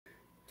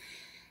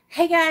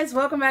Hey guys,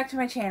 welcome back to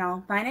my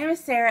channel. My name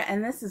is Sarah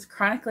and this is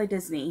Chronically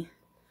Disney.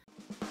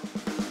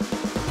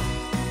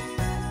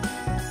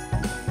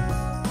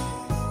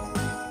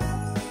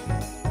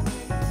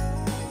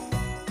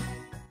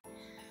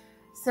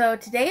 So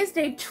today is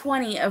day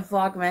 20 of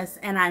Vlogmas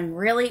and I'm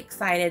really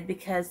excited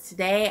because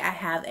today I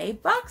have a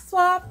box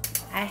swap.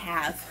 I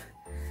have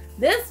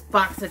this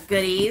box of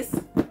goodies.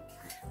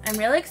 I'm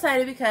really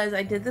excited because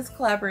I did this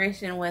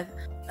collaboration with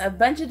a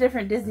bunch of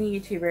different Disney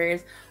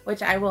YouTubers,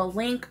 which I will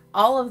link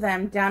all of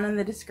them down in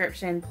the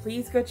description.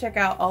 Please go check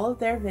out all of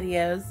their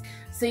videos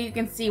so you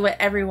can see what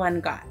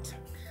everyone got.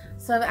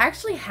 So I've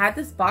actually had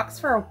this box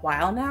for a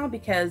while now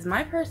because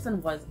my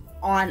person was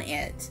on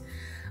it.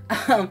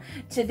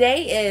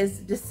 Today is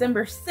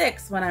December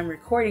 6th when I'm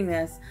recording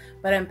this,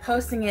 but I'm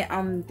posting it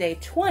on day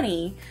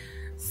 20.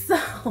 So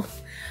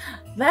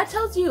that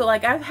tells you,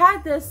 like, I've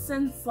had this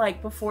since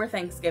like before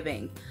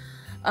Thanksgiving.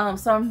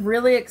 So I'm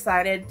really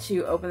excited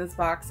to open this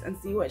box and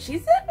see what she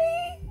sent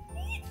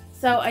me.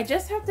 So I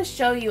just have to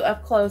show you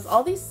up close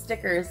all these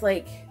stickers.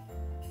 Like,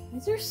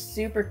 these are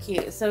super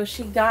cute. So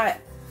she got,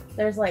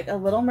 there's like a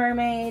Little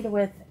Mermaid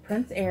with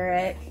Prince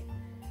Eric,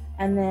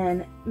 and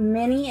then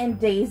Minnie and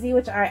Daisy,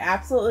 which I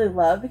absolutely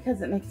love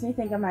because it makes me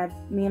think of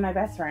me and my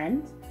best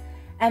friend.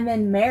 And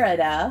then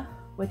Merida,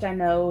 which I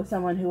know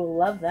someone who will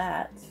love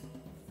that.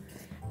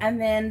 And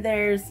then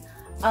there's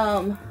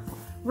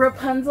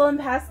Rapunzel and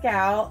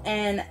Pascal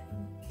and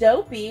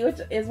Dopey, which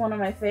is one of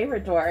my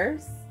favorite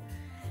dwarfs.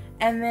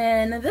 And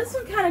then this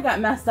one kind of got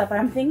messed up.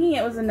 I'm thinking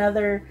it was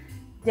another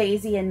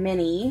Daisy and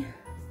Minnie.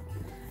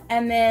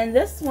 And then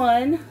this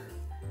one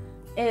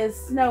is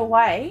Snow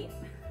White.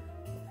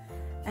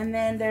 And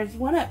then there's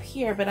one up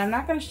here, but I'm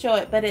not going to show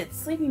it, but it's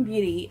Sleeping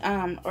Beauty,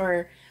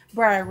 or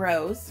Briar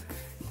Rose.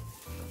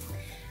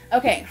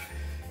 Okay,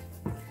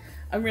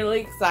 I'm really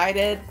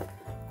excited.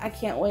 I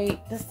can't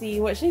wait to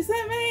see what she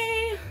sent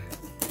me.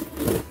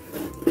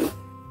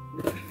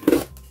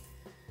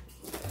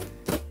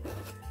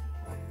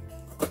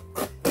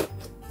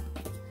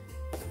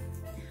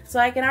 So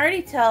I can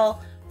already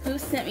tell who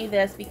sent me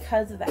this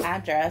because of the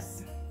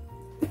address.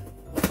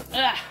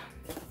 Ugh.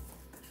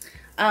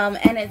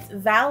 And it's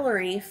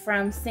Valerie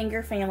from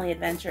Singer Family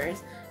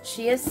Adventures.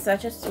 She is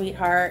such a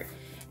sweetheart,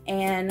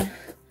 and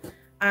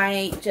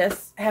I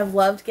just have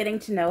loved getting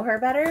to know her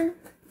better.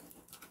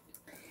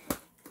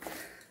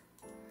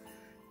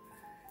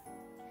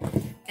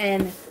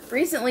 And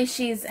recently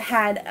she's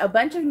had a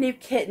bunch of new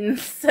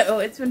kittens, so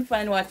it's been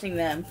fun watching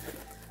them.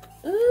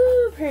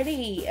 Ooh,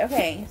 pretty.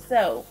 Okay,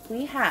 so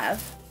we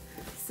have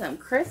some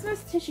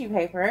Christmas tissue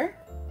paper.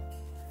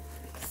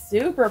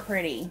 Super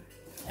pretty.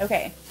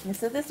 Okay, I'm gonna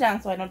set this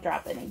down so I don't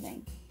drop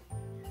anything.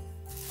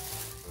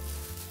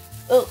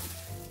 Oh,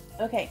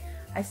 okay,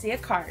 I see a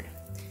card.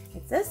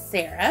 It says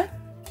Sarah.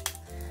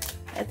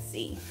 Let's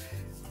see.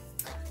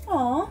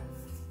 Aw.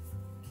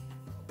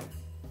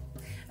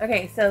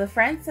 Okay, so the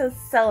front says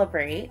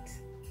celebrate,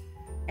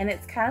 and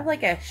it's kind of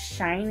like a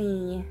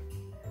shiny,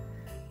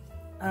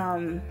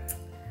 I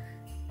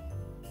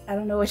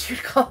don't know what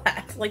you'd call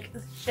that, like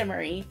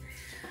shimmery.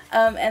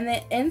 And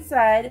the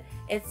inside,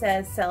 it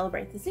says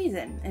celebrate the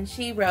season, and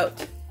she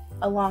wrote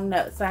a long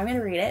note, so I'm going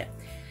to read it.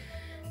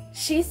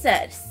 She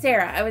said,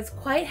 Sarah, I was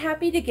quite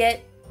happy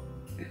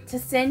to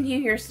send you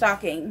your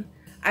stocking.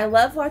 I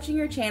love watching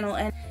your channel,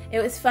 and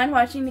it was fun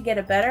watching to get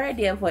a better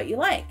idea of what you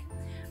like.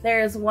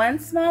 There is one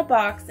small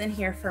box in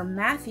here for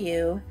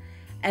Matthew,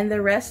 and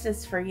the rest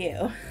is for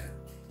you.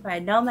 If I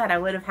had known that, I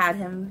would have had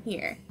him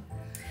here.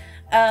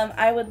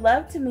 I would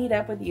love to meet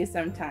up with you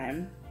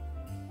sometime.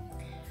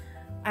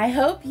 I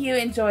hope you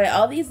enjoy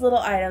all these little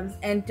items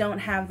and don't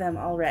have them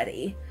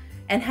already.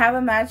 And have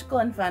a magical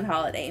and fun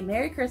holiday.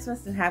 Merry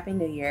Christmas and Happy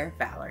New Year,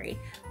 Valerie.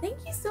 Thank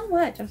you so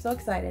much. I'm so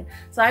excited.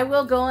 So I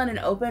will go in and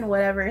open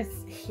whatever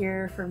is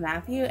here for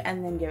Matthew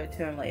and then give it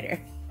to him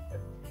later.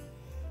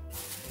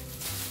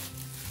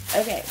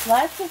 Okay,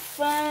 lots of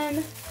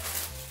fun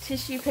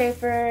tissue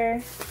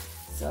paper,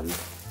 some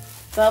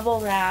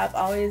bubble wrap,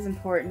 always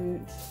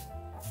important.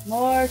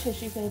 More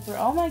tissue paper.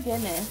 Oh my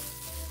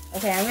goodness.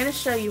 Okay, I'm going to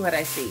show you what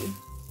I see.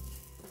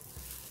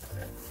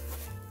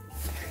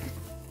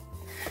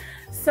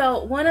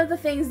 So one of the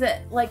things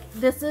that, like,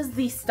 this is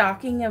the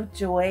Stocking of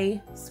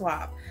Joy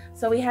swap.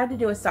 So we had to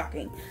do a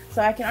stocking.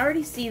 So I can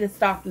already see the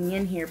stocking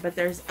in here, but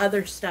there's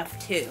other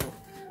stuff too.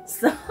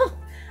 So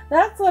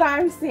that's what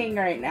I'm seeing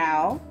right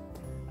now.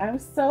 I'm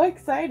so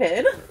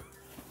excited.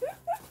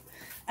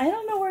 I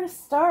don't know where to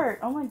start.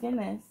 Oh my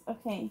goodness.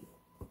 Okay.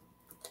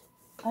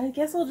 I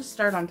guess I'll just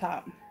start on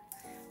top.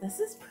 This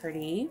is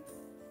pretty.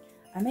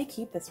 I may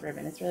keep this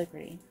ribbon. It's really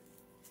pretty.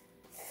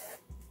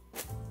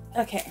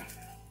 Okay.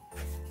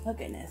 Oh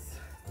goodness.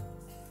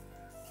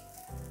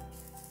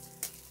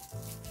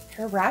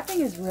 Her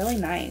wrapping is really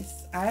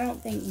nice. I don't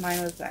think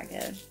mine was that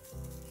good.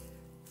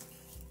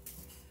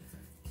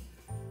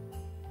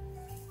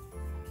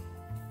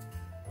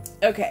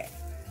 Okay.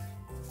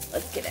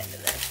 Let's get into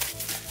this.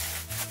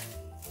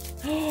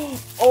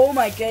 Oh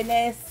my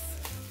goodness.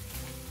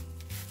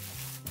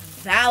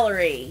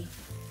 Valerie.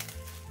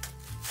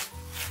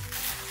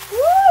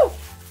 Woo!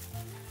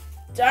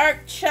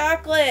 dark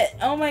chocolate.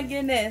 Oh my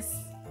goodness.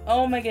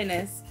 Oh my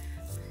goodness.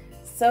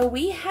 So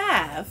we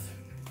have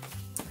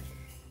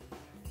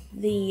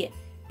the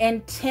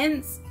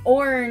intense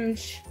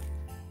orange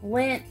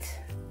Lindt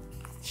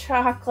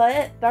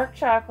chocolate, dark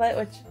chocolate,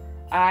 which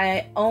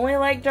I only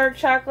like dark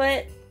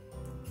chocolate.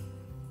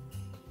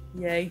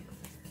 Yay.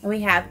 And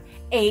we have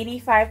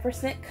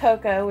 85%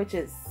 cocoa, which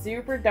is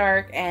super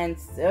dark and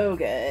so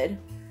good.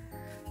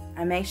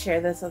 I may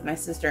share this with my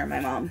sister and my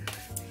mom.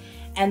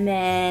 And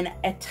then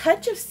a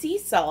touch of sea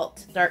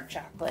salt dark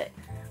chocolate,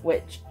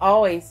 which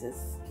always is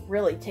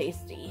really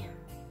tasty.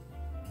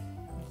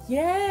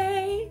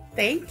 Yay!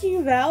 Thank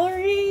you,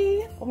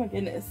 Valerie. Oh my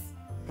goodness.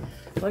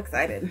 So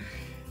excited.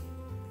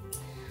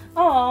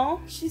 Oh,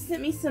 she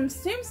sent me some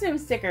Tsum Tsum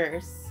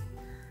stickers.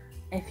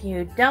 If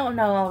you don't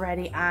know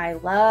already, I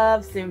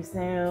love Tsum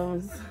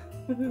Tsums.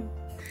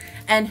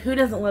 And who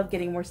doesn't love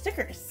getting more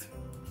stickers?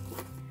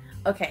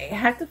 Okay, I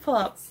have to pull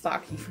out the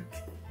stocking.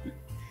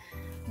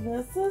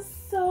 This is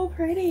so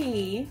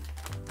pretty.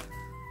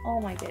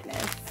 Oh my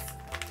goodness.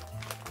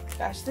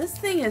 Gosh, this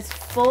thing is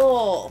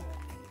full.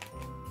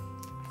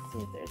 Let's see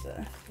if there's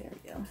a, there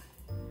we go.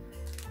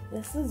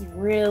 This is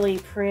really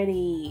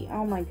pretty.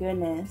 Oh my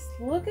goodness.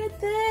 Look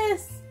at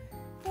this.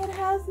 It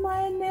has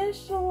my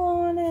initial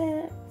on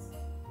it.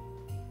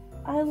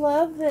 I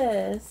love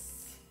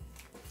this.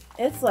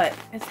 It's like,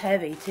 it's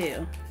heavy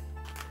too.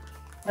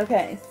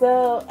 Okay,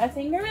 so I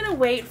think I'm gonna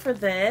wait for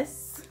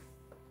this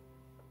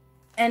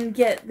and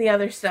get the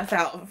other stuff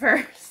out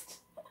first.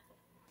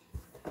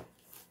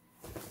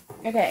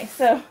 Okay,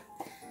 so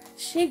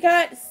she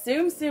got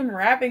Tsum Tsum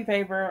wrapping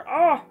paper.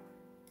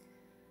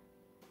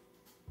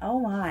 Oh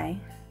my.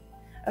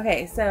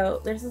 Okay,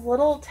 so there's this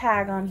little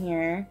tag on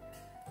here,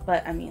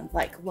 but I mean,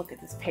 like, look at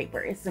this paper.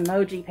 It's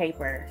emoji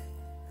paper.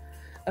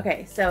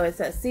 Okay, so it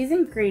says,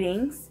 season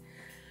greetings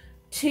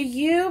to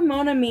you,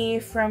 mon ami,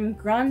 from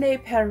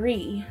Grande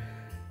Paris.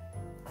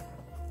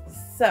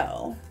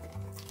 So,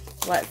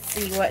 let's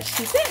see what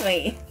she sent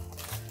me.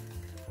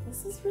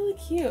 This is really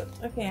cute.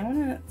 Okay, I'm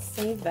gonna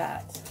save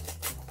that.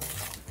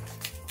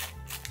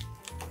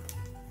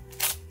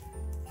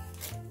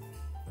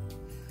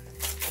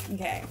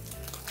 Okay.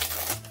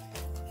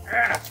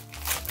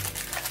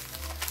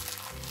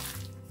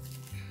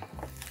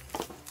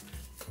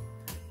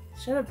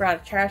 Should have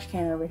brought a trash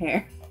can over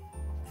here.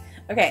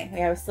 Okay, we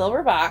have a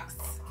silver box.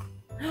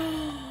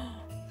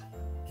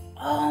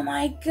 Oh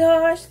my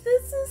gosh,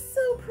 this is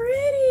so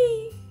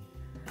pretty.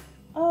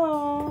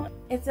 Oh,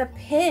 it's a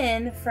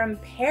pin from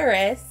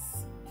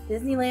Paris,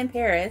 Disneyland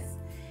Paris,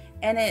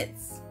 and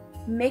it's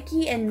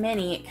Mickey and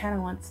Minnie. It kind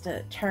of wants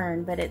to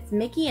turn, but it's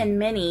Mickey and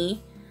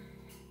Minnie,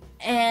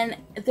 and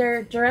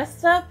they're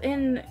dressed up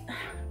in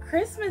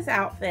Christmas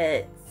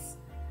outfits,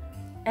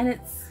 and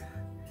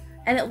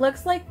it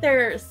looks like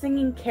they're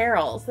singing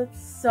carols.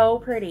 It's so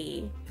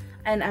pretty.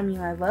 And I mean,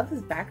 I love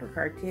this backer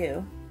card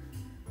too.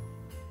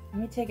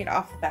 Let me take it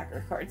off the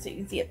backer card so you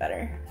can see it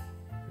better.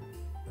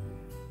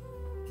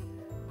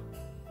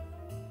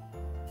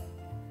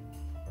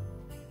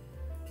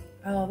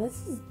 Oh,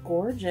 this is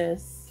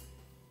gorgeous.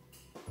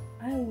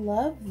 I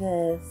love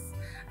this.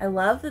 I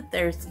love that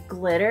there's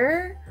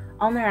glitter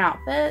on their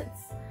outfits.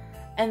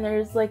 And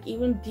there's like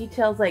even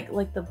details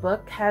like the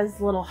book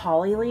has little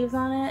holly leaves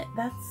on it.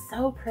 That's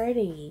so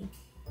pretty.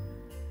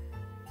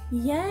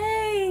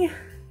 Yay!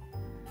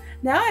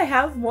 Now I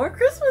have more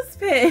Christmas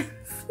pins.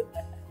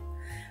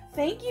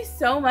 Thank you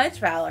so much,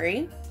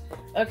 Valerie.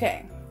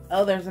 Okay.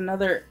 Oh, there's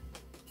another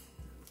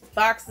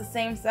box the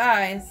same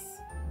size.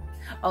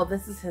 Oh,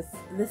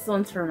 this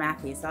one's for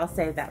Matthew, so I'll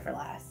save that for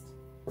last.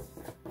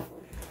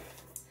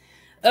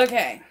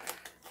 Okay.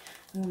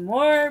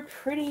 More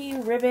pretty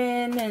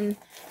ribbon and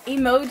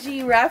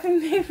emoji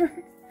wrapping paper.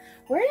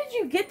 Where did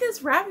you get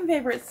this wrapping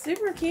paper? It's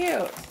super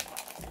cute.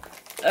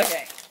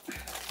 Okay.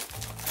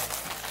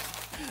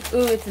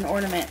 Ooh, it's an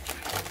ornament.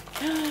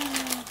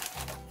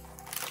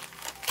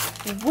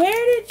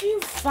 Where did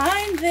you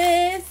find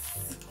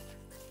this?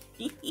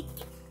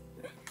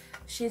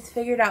 She's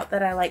figured out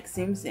that I like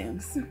Tsum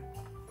Tsums.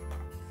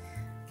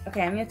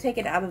 Okay, I'm going to take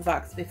it out of the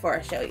box before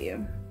I show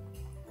you.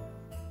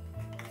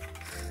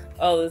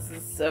 Oh, this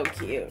is so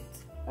cute.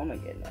 Oh my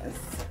goodness.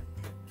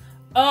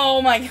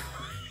 Oh my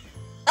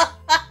god.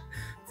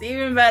 It's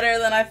even better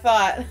than I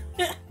thought.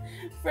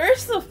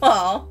 First of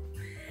all,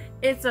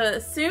 it's a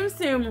Tsum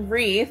Tsum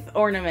wreath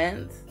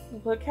ornament.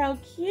 Look how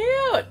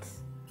cute.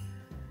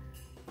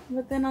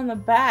 But then on the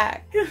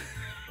back,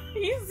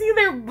 you see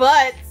their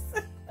butts.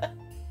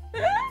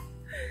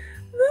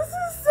 This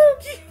is so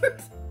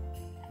cute.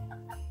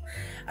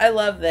 I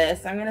love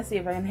this. I'm gonna see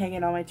if I can hang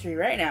it on my tree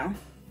right now.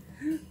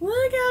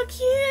 Look how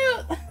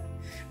cute.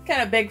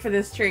 Kind of big for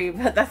this tree,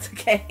 but that's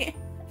okay.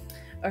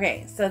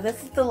 Okay, so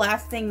this is the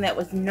last thing that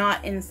was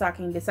not in the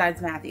stocking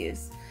besides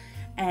Matthew's.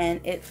 And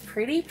it's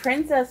pretty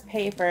princess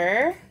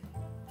paper.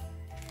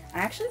 I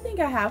actually think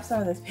I have some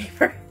of this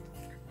paper.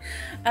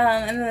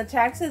 And then the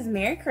tag says,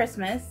 Merry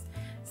Christmas.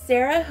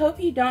 Sarah, hope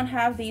you don't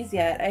have these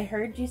yet. I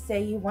heard you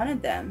say you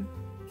wanted them.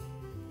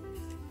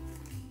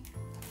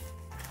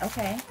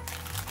 Okay.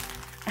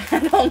 I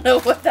don't know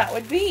what that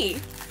would be.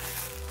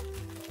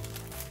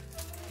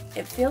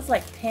 It feels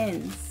like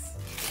pins.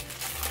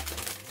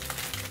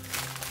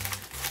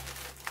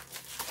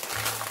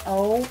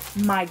 Oh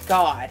my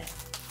god.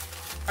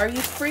 Are you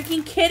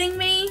freaking kidding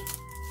me?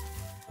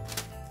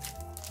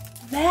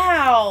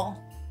 Val!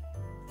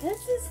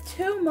 This is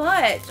too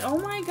much. Oh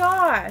my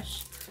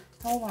gosh.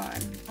 Hold on.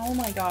 Oh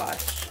my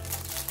gosh.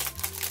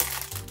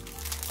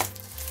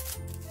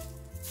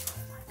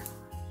 Oh my gosh.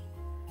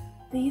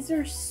 These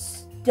are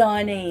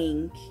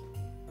stunning.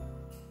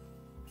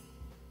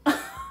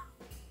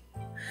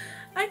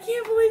 I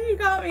can't believe you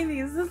got me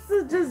these. This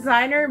is a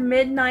designer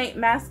Midnight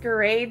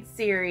Masquerade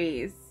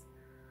series.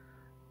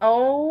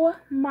 Oh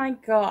my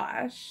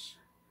gosh.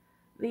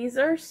 These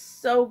are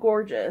so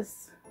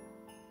gorgeous.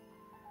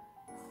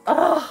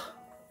 Oh,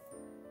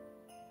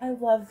 I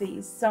love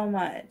these so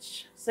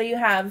much. So you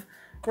have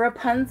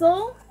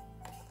Rapunzel,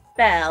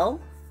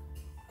 Belle,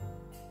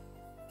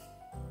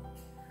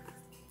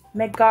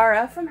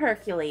 Megara from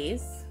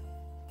Hercules,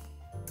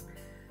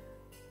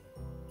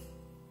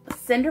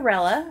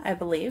 Cinderella, I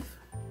believe,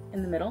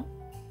 in the middle.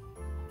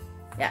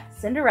 Yeah,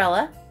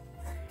 Cinderella.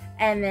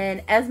 And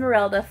then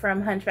Esmeralda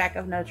from Hunchback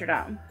of Notre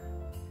Dame.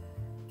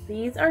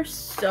 These are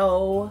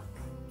so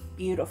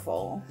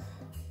beautiful.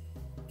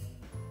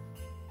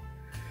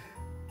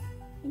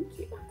 Thank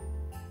you.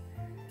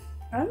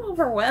 I'm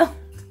overwhelmed.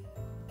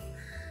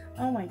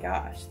 Oh my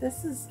gosh,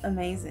 this is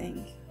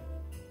amazing.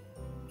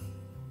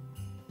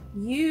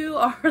 You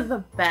are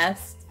the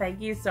best. Thank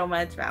you so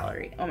much,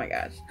 Valerie. Oh my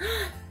gosh.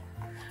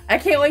 I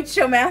can't wait to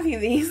show Matthew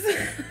these.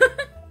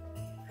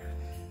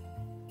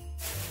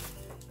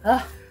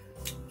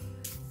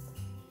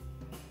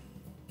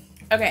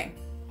 Okay.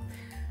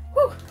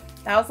 Whew,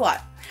 that was a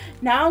lot.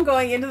 Now I'm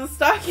going into the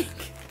stocking.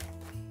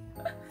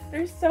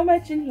 There's so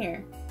much in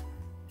here.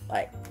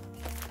 Like,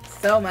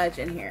 so much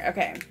in here.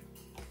 Okay.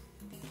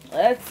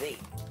 Let's see.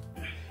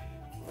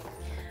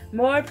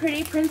 More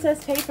pretty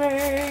princess paper.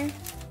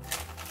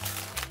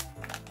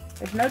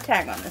 There's no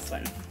tag on this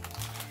one.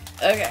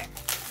 Okay.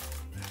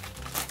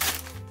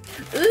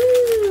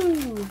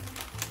 Ooh.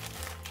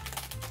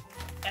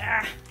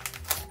 Ah.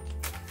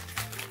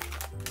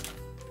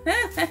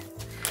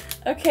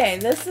 Okay,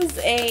 this is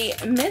a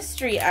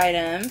mystery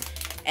item,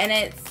 and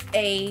it's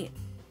a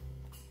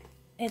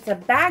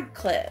bag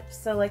clip,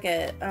 so like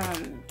a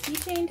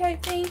keychain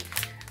type thing.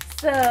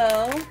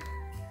 So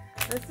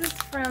this is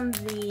from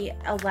the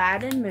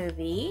Aladdin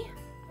movie,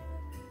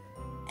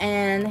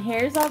 and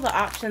here's all the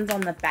options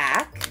on the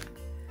back,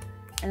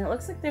 and it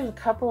looks like there's a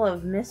couple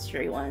of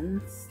mystery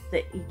ones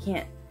that you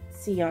can't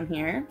see on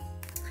here.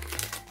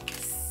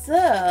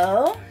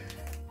 So,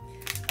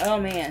 oh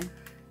man,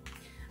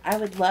 I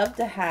would love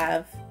to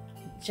have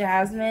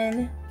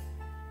Jasmine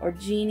or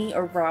Genie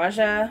or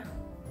Raja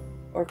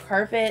or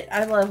Carpet.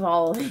 I love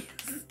all of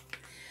these.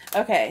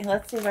 Okay,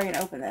 let's see if I can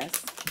open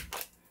this.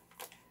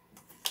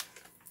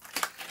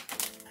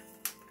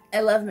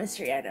 I love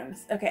mystery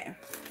items. Okay.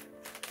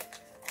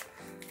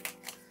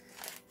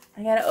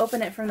 I gotta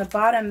open it from the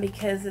bottom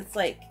because it's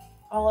like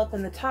all up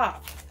in the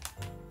top.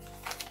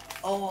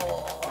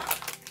 Oh.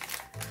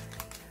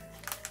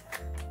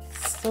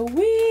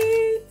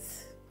 Sweet.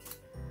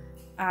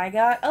 I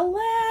got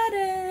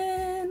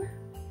Aladdin.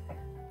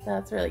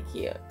 That's really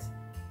cute.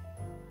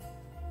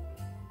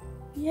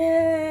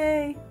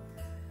 Yay.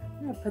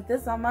 I'm gonna put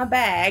this on my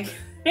bag.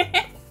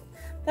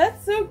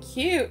 That's so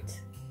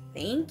cute.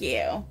 Thank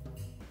you.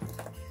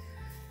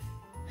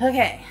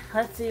 Okay,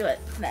 let's see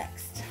what's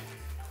next.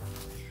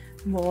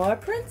 More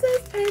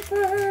princess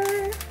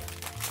paper.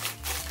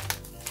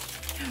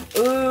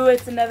 Ooh,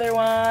 it's another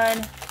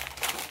one.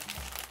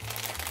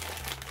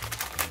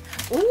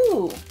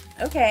 Ooh,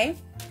 okay.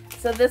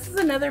 So this is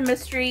another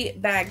mystery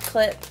bag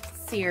clip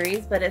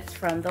series, but it's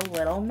from The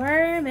Little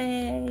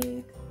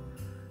Mermaid.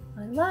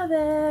 I love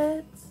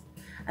it.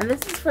 And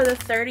this is for the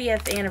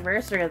 30th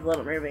anniversary of The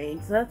Little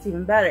Mermaid, so that's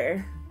even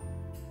better.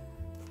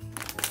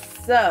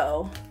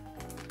 So,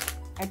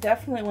 I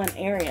definitely want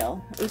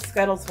Ariel. Ooh,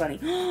 Scuttle's funny.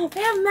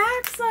 They have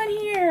Max on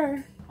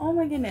here! Oh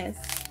my goodness.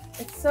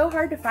 It's so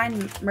hard to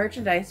find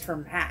merchandise for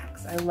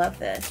Max. I love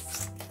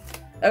this.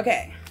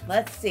 Okay,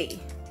 let's see.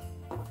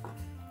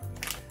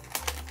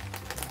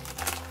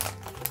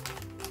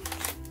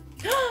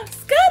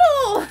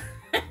 Scuttle!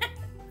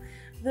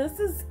 This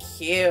is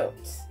cute.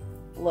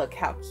 Look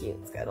how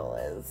cute Scuttle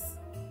is.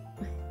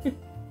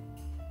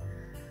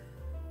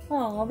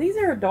 Oh, these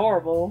are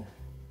adorable.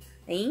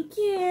 Thank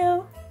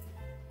you.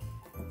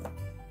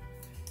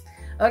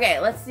 Okay,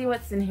 let's see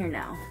what's in here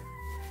now.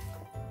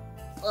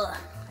 Ugh,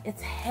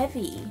 it's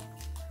heavy.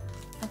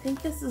 I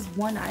think this is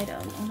one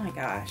item. Oh my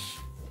gosh.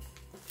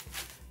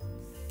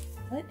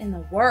 What in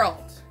the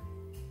world?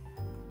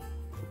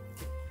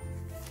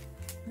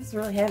 This is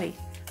really heavy.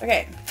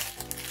 Okay,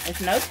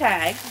 there's no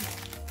tag.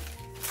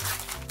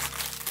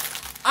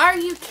 Are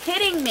you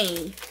kidding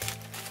me?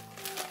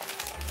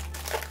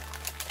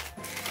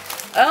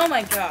 Oh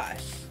my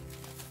gosh.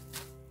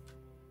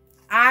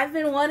 I've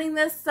been wanting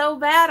this so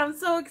bad. I'm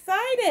so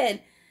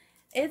excited.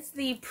 It's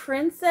the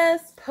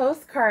Princess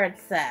Postcard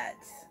Set.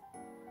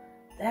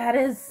 That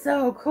is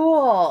so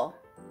cool.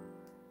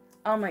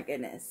 Oh my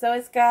goodness. So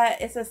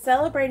it's a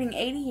celebrating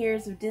 80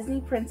 years of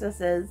Disney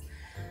princesses.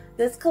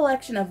 This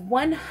collection of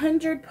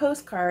 100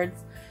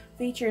 postcards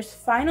features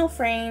final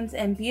frames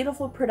and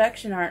beautiful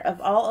production art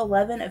of all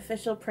 11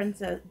 official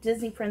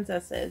Disney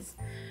princesses,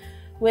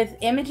 with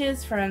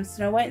images from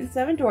Snow White and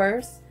Seven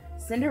Dwarfs,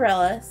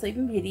 Cinderella,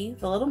 Sleeping Beauty,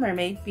 The Little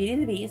Mermaid, Beauty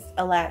and the Beast,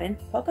 Aladdin,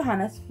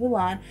 Pocahontas,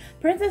 Mulan,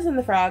 Princess and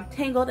the Frog,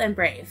 Tangled, and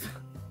Brave.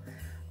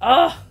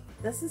 Oh,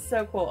 this is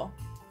so cool.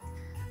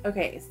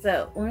 Okay,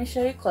 so let me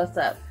show you close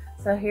up.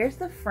 So here's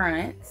the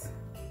front.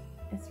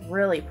 It's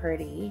really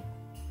pretty.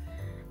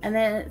 And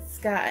then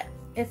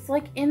it's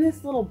like in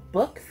this little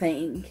book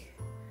thing.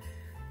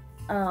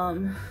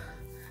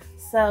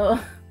 So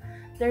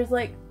there's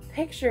like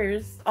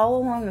pictures all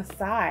along the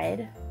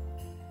side.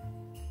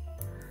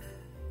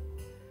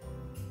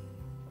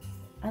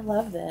 I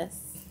love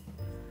this.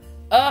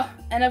 Oh,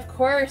 and of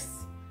course,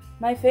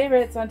 my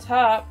favorite's on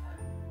top.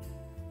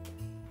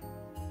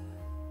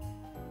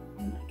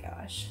 Oh my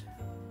gosh.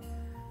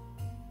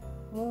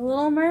 The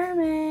Little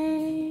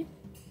Mermaid.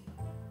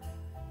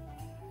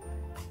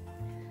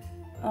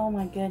 Oh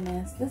my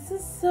goodness. This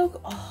is so,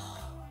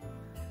 oh,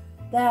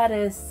 that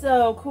is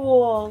so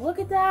cool. Look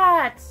at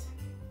that.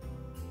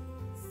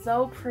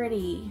 So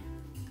pretty.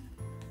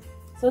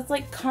 So it's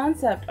like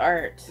concept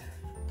art.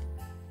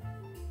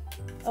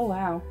 Oh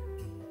wow.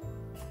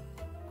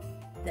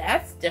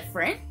 That's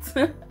different.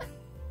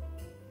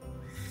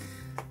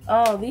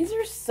 Oh, these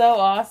are so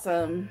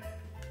awesome.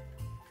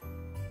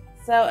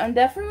 So I'm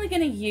definitely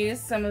going to use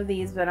some of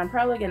these, but I'm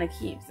probably going to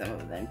keep some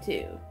of them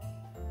too.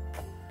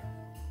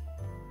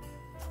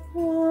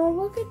 Oh,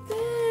 look at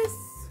this.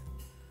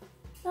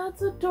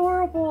 That's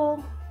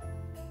adorable.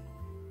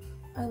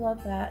 I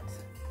love that.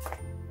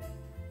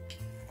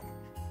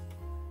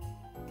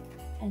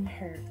 And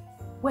her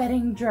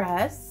wedding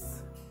dress.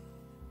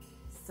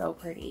 So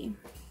pretty.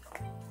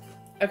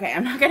 Okay,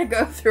 I'm not going to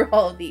go through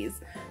all of these,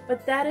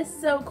 but that is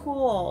so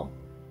cool.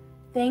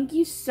 Thank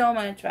you so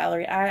much,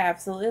 Valerie. I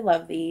absolutely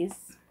love these.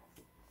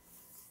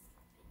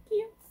 Thank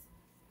you.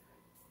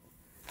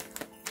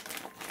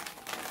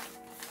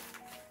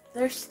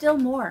 There's still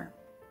more.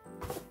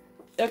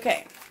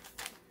 Okay.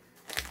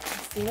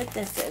 Let's see what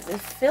this is.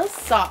 It feels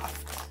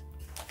soft.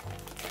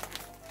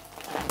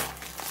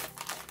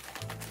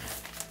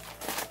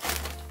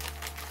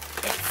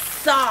 It's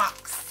socks.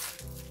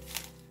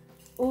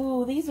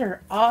 Ooh, these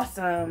are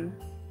awesome.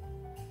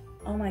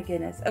 Oh my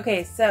goodness.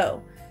 Okay,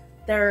 so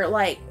they're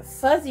like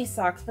fuzzy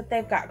socks, but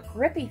they've got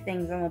grippy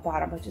things on the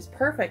bottom, which is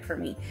perfect for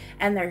me.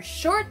 And they're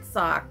short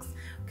socks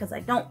because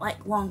I don't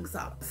like long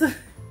socks.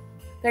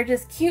 They're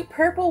just cute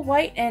purple,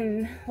 white,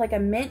 and like a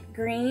mint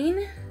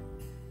green.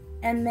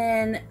 And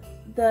then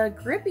the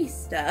grippy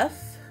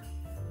stuff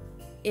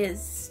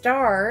is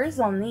stars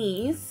on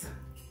these.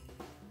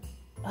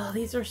 Oh,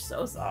 these are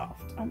so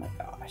soft. Oh my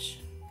gosh.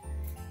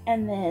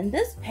 And then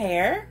this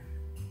pair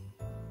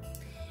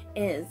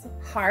is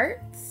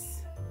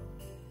hearts.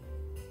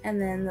 And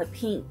then the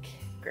pink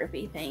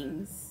grippy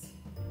things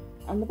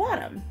on the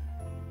bottom.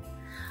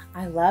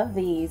 I love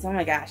these. Oh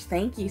my gosh.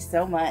 Thank you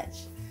so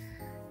much.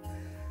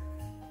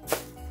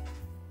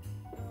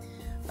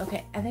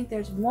 Okay, I think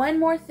there's one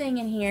more thing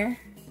in here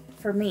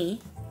for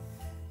me.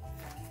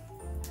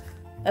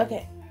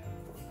 Okay.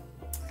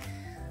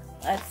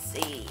 Let's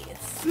see.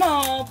 It's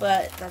small,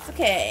 but that's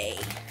okay.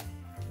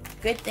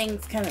 Good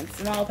things come in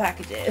small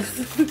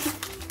packages.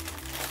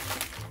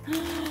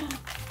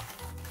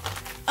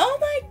 Oh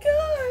my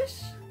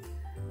gosh!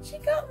 She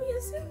got me a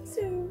Tsum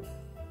Tsum.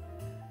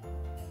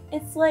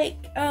 It's like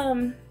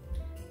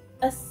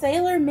a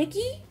Sailor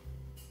Mickey,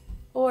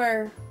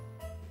 or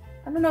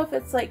I don't know if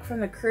it's like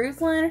from the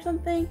cruise line or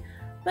something,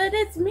 but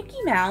it's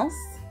Mickey Mouse.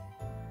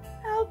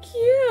 How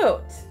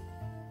cute!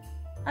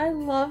 I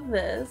love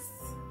this.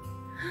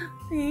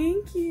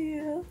 Thank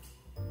you.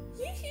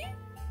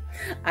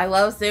 I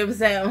love Tsum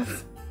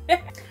Tsums.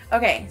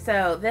 Okay,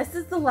 so this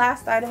is the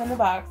last item in the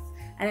box,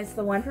 and it's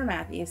the one for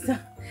Matthew. So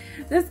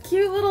this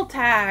cute little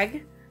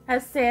tag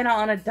has Santa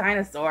on a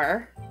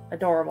dinosaur.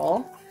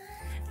 Adorable.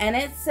 And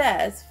it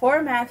says,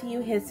 for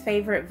Matthew, his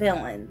favorite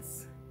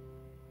villains.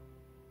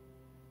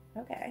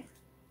 Okay.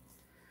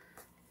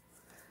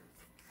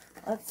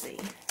 Let's see.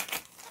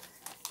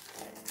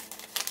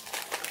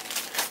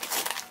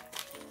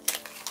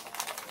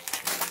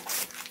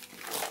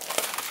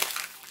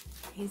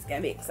 He's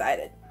gonna be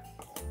excited.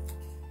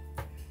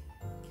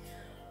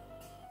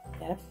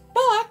 Got a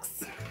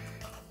box.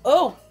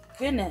 Oh,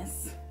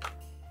 goodness.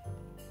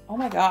 Oh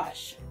my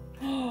gosh.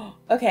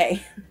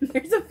 Okay,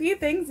 there's a few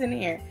things in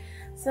here.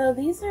 So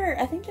these are,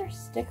 I think they're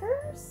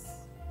stickers?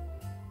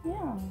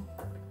 Yeah.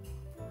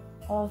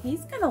 Oh,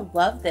 he's gonna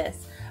love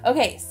this.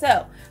 Okay,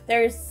 so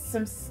there's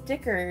some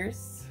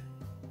stickers.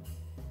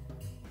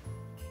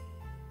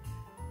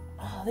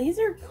 Oh, these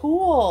are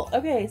cool.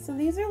 Okay, so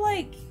these are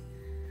like,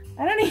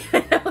 I don't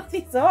even know what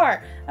these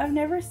are. I've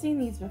never seen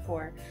these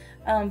before.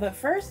 But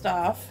first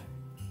off,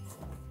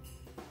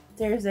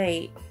 there's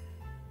a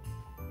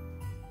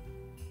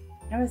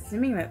I'm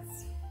assuming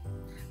that's...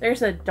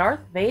 There's a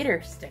Darth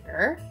Vader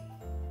sticker.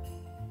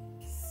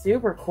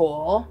 Super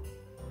cool.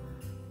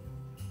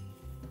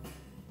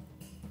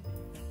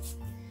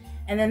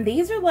 And then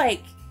these are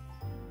like,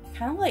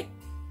 kind of like,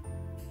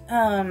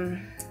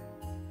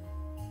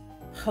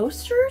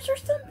 posters or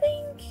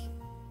something?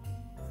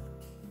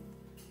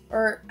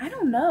 Or, I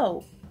don't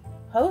know.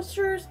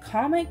 Posters,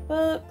 comic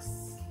books.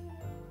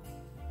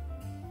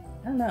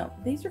 I don't know.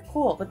 These are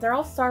cool, but they're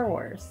all Star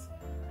Wars.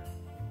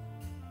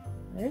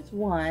 There's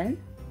one.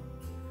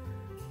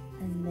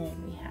 And then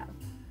we have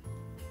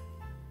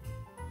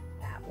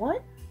that one.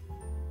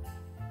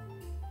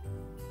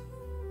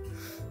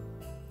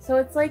 So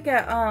it's like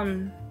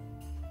a,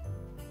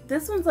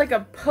 this one's like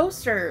a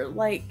poster,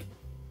 like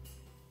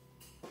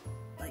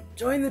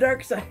join the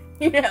dark side,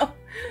 you know?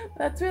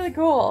 That's really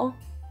cool.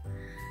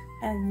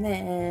 And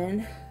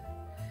then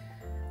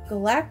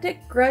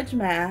Galactic Grudge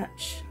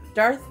Match,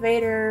 Darth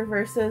Vader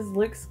versus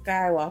Luke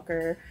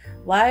Skywalker,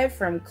 live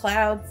from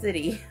Cloud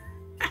City.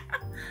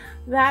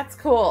 That's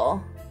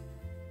cool.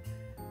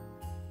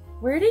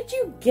 Where did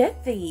you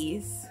get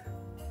these?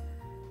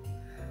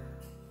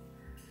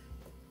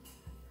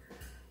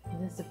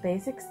 This is a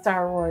basic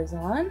Star Wars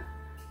one.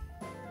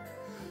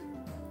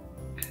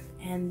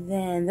 And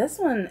then this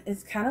one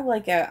is kind of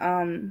like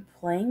a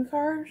playing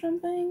card or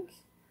something.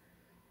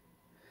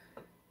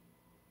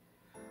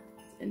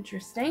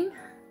 Interesting.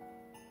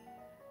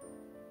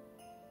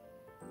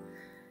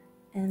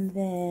 And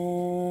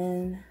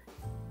then,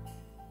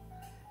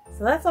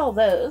 so that's all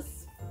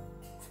those.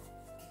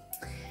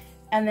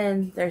 And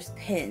then there's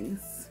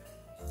pins.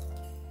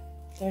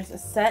 There's a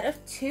set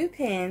of 2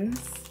 pins.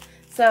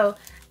 So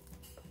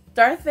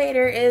Darth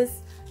Vader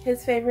is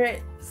his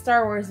favorite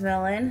Star Wars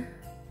villain.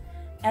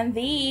 And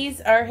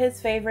these are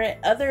his favorite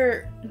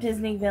other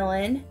Disney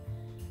villain.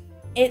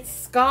 It's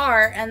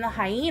Scar and the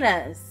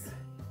Hyenas.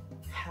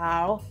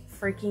 How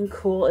freaking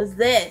cool is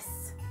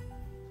this?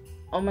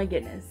 Oh my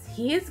goodness.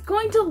 He is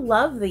going to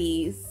love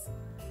these.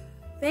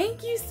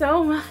 Thank you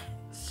so much.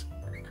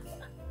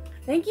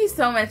 Thank you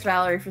so much,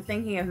 Valerie, for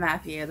thinking of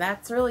Matthew.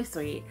 That's really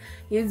sweet.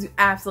 He's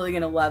absolutely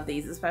going to love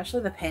these,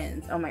 especially the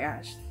pins. Oh my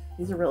gosh.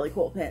 These are really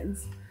cool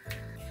pins.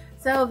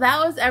 So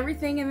that was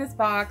everything in this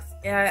box.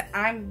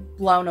 I'm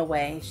blown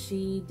away.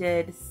 She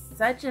did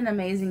such an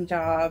amazing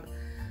job.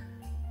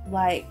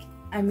 Like,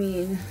 I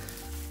mean,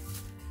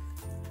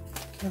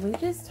 can we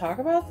just talk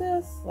about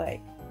this?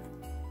 Like,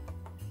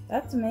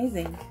 that's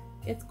amazing.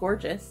 It's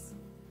gorgeous.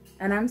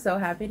 And I'm so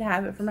happy to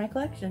have it for my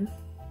collection.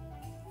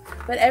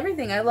 But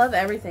everything, I love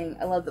everything.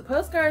 I love the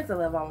postcards. I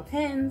love all the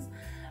pins.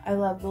 I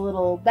love the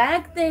little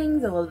bag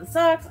things. I love the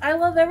socks. I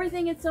love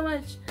everything. It's so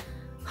much.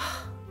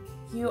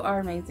 You are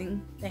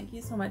amazing. Thank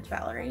you so much,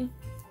 Valerie.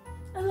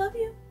 I love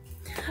you.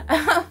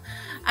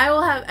 I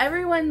will have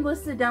everyone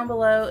listed down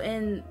below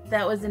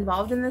that was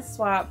involved in this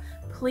swap.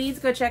 Please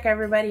go check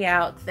everybody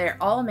out. They're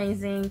all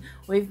amazing.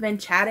 We've been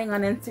chatting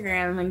on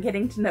Instagram and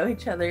getting to know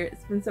each other.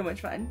 It's been so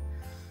much fun.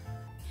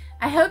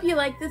 I hope you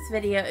liked this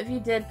video. If you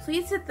did,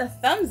 please hit the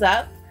thumbs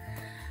up.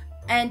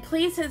 And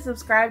please hit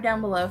subscribe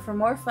down below for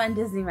more fun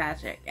Disney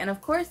magic. And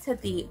of course,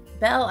 hit the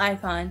bell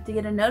icon to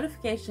get a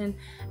notification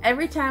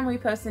every time we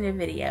post a new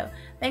video.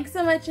 Thanks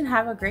so much and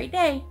have a great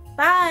day.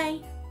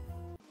 Bye!